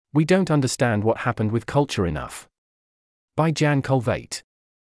We don't understand what happened with culture enough. By Jan Kulveit.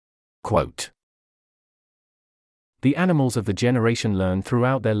 Quote. The animals of the generation learn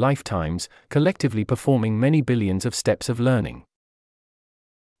throughout their lifetimes, collectively performing many billions of steps of learning.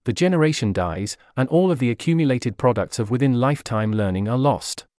 The generation dies, and all of the accumulated products of within lifetime learning are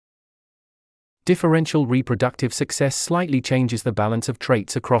lost. Differential reproductive success slightly changes the balance of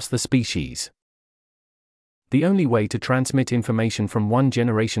traits across the species. The only way to transmit information from one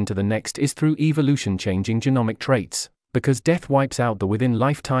generation to the next is through evolution changing genomic traits, because death wipes out the within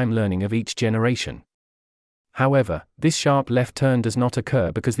lifetime learning of each generation. However, this sharp left turn does not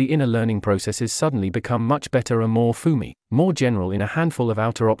occur because the inner learning processes suddenly become much better and more more general in a handful of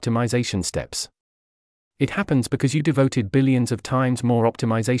outer optimization steps. It happens because you devoted billions of times more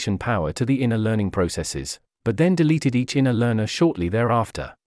optimization power to the inner learning processes, but then deleted each inner learner shortly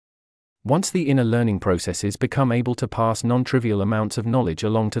thereafter. Once the inner learning processes become able to pass non-trivial amounts of knowledge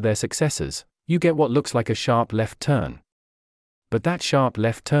along to their successors, you get what looks like a sharp left turn. But that sharp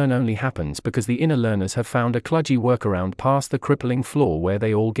left turn only happens because the inner learners have found a kludgy workaround past the crippling flaw where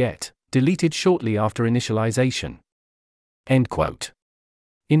they all get deleted shortly after initialization. End quote.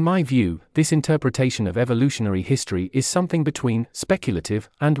 In my view, this interpretation of evolutionary history is something between speculative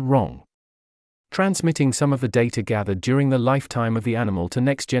and wrong. Transmitting some of the data gathered during the lifetime of the animal to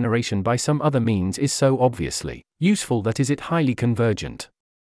next generation by some other means is so obviously useful that is it highly convergent.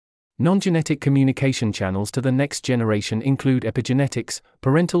 Non-genetic communication channels to the next generation include epigenetics,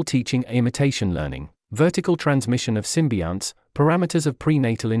 parental teaching, imitation learning, vertical transmission of symbionts, parameters of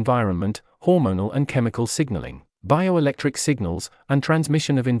prenatal environment, hormonal and chemical signaling, bioelectric signals, and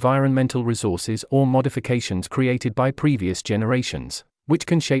transmission of environmental resources or modifications created by previous generations, which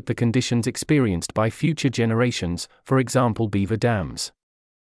can shape the conditions experienced by future generations, for example beaver dams.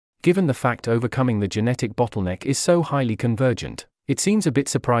 Given the fact overcoming the genetic bottleneck is so highly convergent, it seems a bit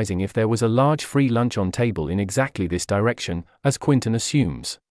surprising if there was a large free lunch on table in exactly this direction, as Quinton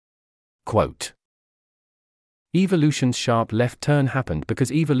assumes. Quote. Evolution's sharp left turn happened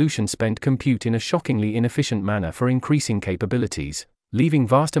because evolution spent compute in a shockingly inefficient manner for increasing capabilities, leaving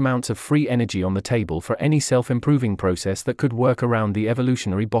vast amounts of free energy on the table for any self-improving process that could work around the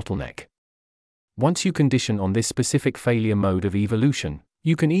evolutionary bottleneck. Once you condition on this specific failure mode of evolution,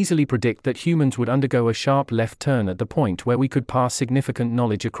 you can easily predict that humans would undergo a sharp left turn at the point where we could pass significant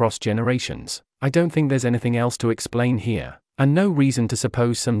knowledge across generations. I don't think there's anything else to explain here, and no reason to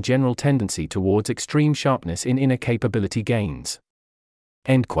suppose some general tendency towards extreme sharpness in inner capability gains.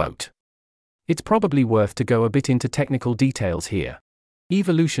 End quote. It's probably worth to go a bit into technical details here.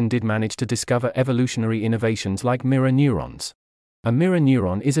 Evolution did manage to discover evolutionary innovations like mirror neurons. A mirror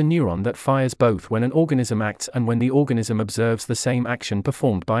neuron is a neuron that fires both when an organism acts and when the organism observes the same action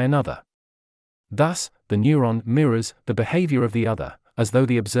performed by another. Thus, the neuron mirrors the behavior of the other, as though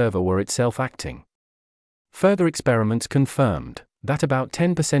the observer were itself acting. Further experiments confirmed that about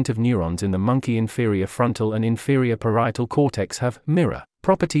 10% of neurons in the monkey inferior frontal and inferior parietal cortex have mirror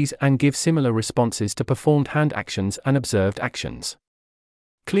properties and give similar responses to performed hand actions and observed actions.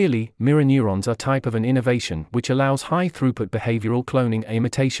 Clearly, mirror neurons are type of an innovation which allows high-throughput behavioral cloning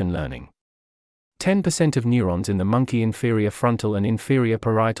imitation learning. 10% of neurons in the monkey inferior frontal and inferior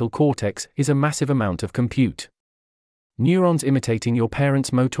parietal cortex is a massive amount of compute. Neurons imitating your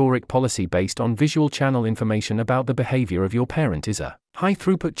parent's motoric policy based on visual channel information about the behavior of your parent is a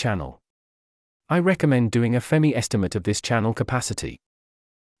high-throughput channel. I recommend doing a FEMI estimate of this channel capacity.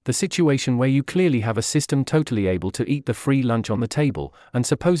 The situation where you clearly have a system totally able to eat the free lunch on the table, and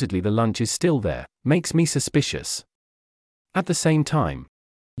supposedly the lunch is still there, makes me suspicious. At the same time,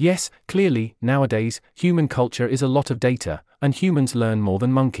 yes, clearly, nowadays, human culture is a lot of data, and humans learn more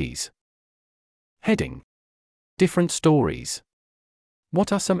than monkeys. Heading. Different stories.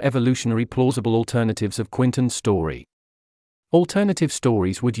 What are some evolutionary plausible alternatives of Quinton's story? Alternative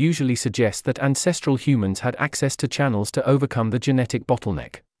stories would usually suggest that ancestral humans had access to channels to overcome the genetic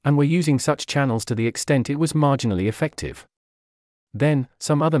bottleneck, and were using such channels to the extent it was marginally effective. Then,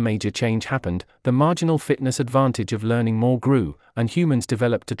 some other major change happened, the marginal fitness advantage of learning more grew, and humans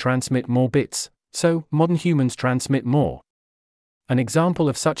developed to transmit more bits, so modern humans transmit more. An example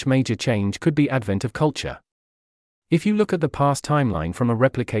of such major change could be advent of culture. If you look at the past timeline from a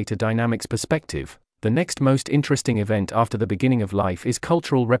replicator dynamics perspective, the next most interesting event after the beginning of life is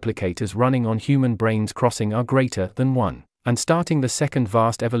cultural replicators running on human brains crossing are greater than 1, and starting the second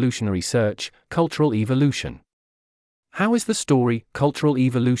vast evolutionary search, cultural evolution. How is the story, cultural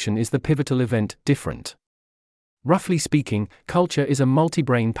evolution is the pivotal event, different? Roughly speaking, culture is a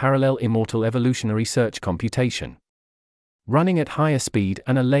multi-brain parallel immortal evolutionary search computation. Running at higher speed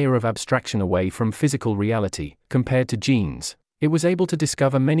and a layer of abstraction away from physical reality, compared to genes, it was able to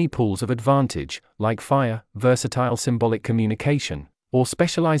discover many pools of advantage, like fire, versatile symbolic communication, or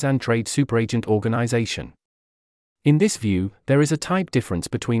specialize and trade superagent organization. In this view, there is a type difference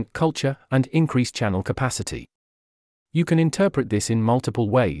between culture and increased channel capacity. You can interpret this in multiple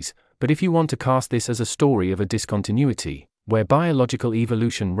ways, but if you want to cast this as a story of a discontinuity, where biological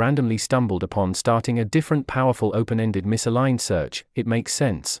evolution randomly stumbled upon starting a different powerful open-ended misaligned search, it makes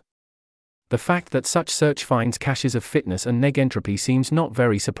sense. The fact that such search finds caches of fitness and negentropy seems not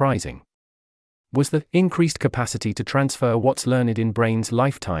very surprising. Was the increased capacity to transfer what's learned in brain's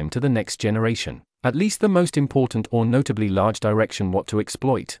lifetime to the next generation at least the most important or notably large direction what to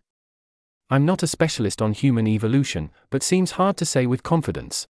exploit? I'm not a specialist on human evolution, but seems hard to say with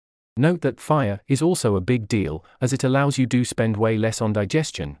confidence. Note that fire is also a big deal, as it allows you to spend way less on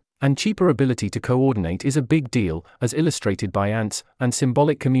digestion, and cheaper ability to coordinate is a big deal, as illustrated by ants, and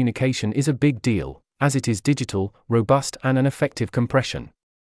symbolic communication is a big deal, as it is digital, robust and an effective compression.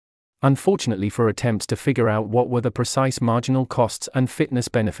 Unfortunately for attempts to figure out what were the precise marginal costs and fitness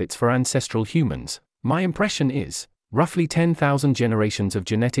benefits for ancestral humans, my impression is, roughly 10,000 generations of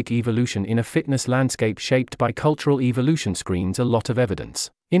genetic evolution in a fitness landscape shaped by cultural evolution screens a lot of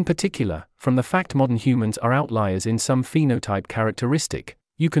evidence, in particular, from the fact modern humans are outliers in some phenotype characteristic,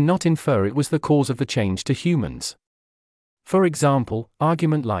 you cannot infer it was the cause of the change to humans. For example,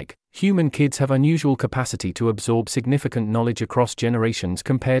 argument like, human kids have unusual capacity to absorb significant knowledge across generations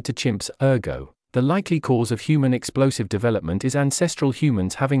compared to chimps, ergo, the likely cause of human explosive development is ancestral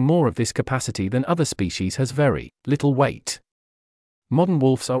humans having more of this capacity than other species has very little weight. Modern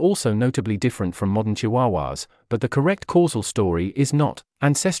wolves are also notably different from modern chihuahuas, but the correct causal story is not,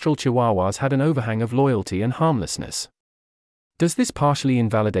 ancestral chihuahuas had an overhang of loyalty and harmlessness. Does this partially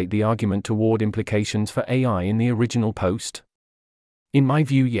invalidate the argument toward implications for AI in the original post? In my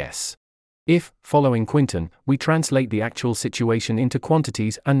view, yes. If, following Quinton, we translate the actual situation into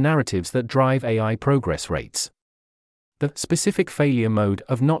quantities and narratives that drive AI progress rates. The specific failure mode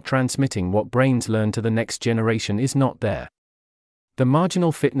of not transmitting what brains learn to the next generation is not there. The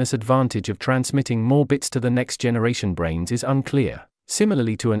marginal fitness advantage of transmitting more bits to the next generation brains is unclear.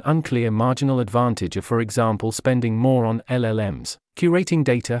 Similarly to an unclear marginal advantage of, for example, spending more on LLMs, curating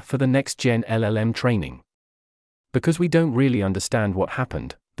data for the next-gen LLM training. Because we don't really understand what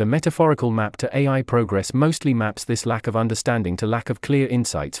happened, the metaphorical map to AI progress mostly maps this lack of understanding to lack of clear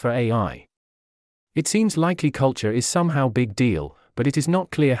insights for AI. It seems likely culture is somehow big deal, but it is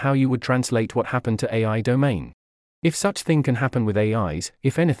not clear how you would translate what happened to AI domain. If such thing can happen with AIs,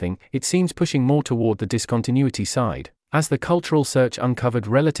 if anything, it seems pushing more toward the discontinuity side, as the cultural search uncovered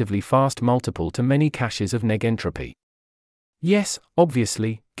relatively fast multiple to many caches of negentropy. Yes,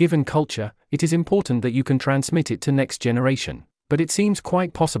 obviously, given culture, it is important that you can transmit it to next generation, but it seems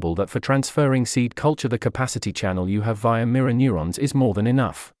quite possible that for transferring seed culture the capacity channel you have via mirror neurons is more than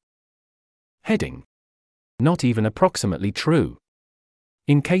enough. Heading. Not even approximately true.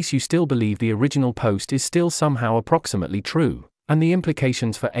 In case you still believe the original post is still somehow approximately true, and the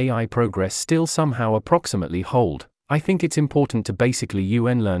implications for AI progress still somehow approximately hold, I think it's important to basically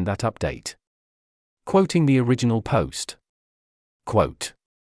learn that update. Quoting the original post. Quote.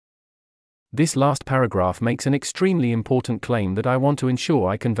 This last paragraph makes an extremely important claim that I want to ensure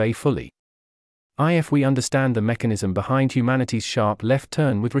I convey fully. If we understand the mechanism behind humanity's sharp left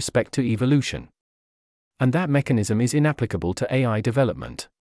turn with respect to evolution, and that mechanism is inapplicable to AI development,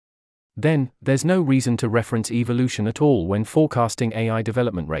 then there's no reason to reference evolution at all when forecasting AI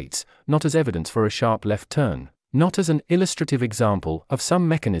development rates, not as evidence for a sharp left turn, not as an illustrative example of some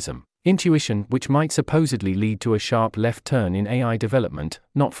mechanism, intuition which might supposedly lead to a sharp left turn in AI development,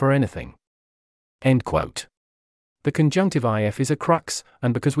 not for anything. End quote. The conjunctive if is a crux,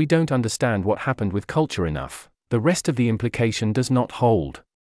 and because we don't understand what happened with culture enough, the rest of the implication does not hold.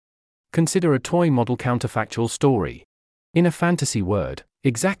 Consider a toy model counterfactual story. In a fantasy word,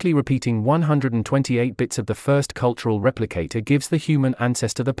 exactly repeating 128 bits of the first cultural replicator gives the human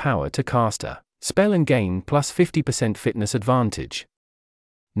ancestor the power to cast a spell and gain plus 50% fitness advantage.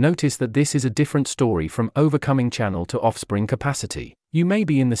 Notice that this is a different story from overcoming channel to offspring capacity. You may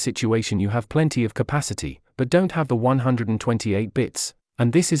be in the situation you have plenty of capacity, but don't have the 128 bits,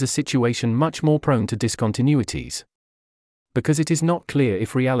 and this is a situation much more prone to discontinuities. Because it is not clear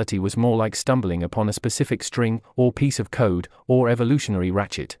if reality was more like stumbling upon a specific string, or piece of code, or evolutionary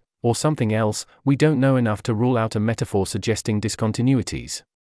ratchet, or something else, we don't know enough to rule out a metaphor suggesting discontinuities.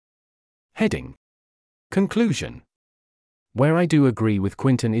 Heading. Conclusion. Where I do agree with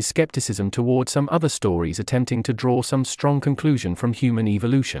Quinton is skepticism toward some other stories attempting to draw some strong conclusion from human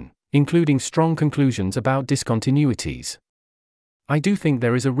evolution, including strong conclusions about discontinuities. I do think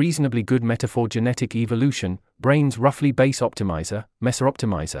there is a reasonably good metaphor: genetic evolution, brains roughly base optimizer, Messer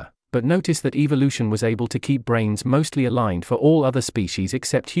optimizer, but notice that evolution was able to keep brains mostly aligned for all other species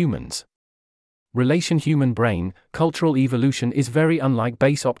except humans. Relation human brain, cultural evolution is very unlike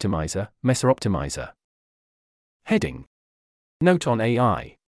base optimizer, Messer optimizer. Heading. Note on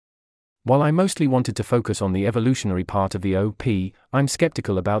AI. While I mostly wanted to focus on the evolutionary part of the OP, I'm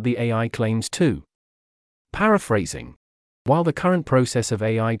skeptical about the AI claims too. Paraphrasing. While the current process of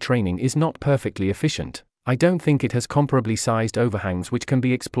AI training is not perfectly efficient, I don't think it has comparably sized overhangs which can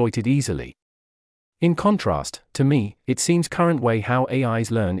be exploited easily. In contrast, to me, it seems current way how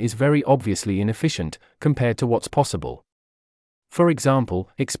AIs learn is very obviously inefficient, compared to what's possible. For example,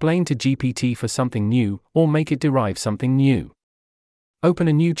 explain to GPT for something new, or make it derive something new. Open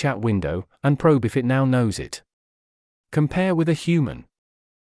a new chat window, and probe if it now knows it. Compare with a human.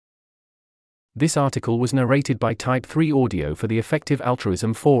 This article was narrated by Type 3 Audio for the Effective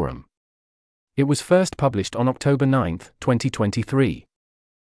Altruism Forum. It was first published on October 9, 2023.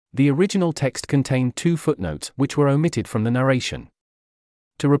 The original text contained 2 footnotes which were omitted from the narration.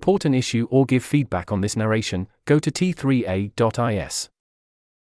 To report an issue or give feedback on this narration, go to t3a.is.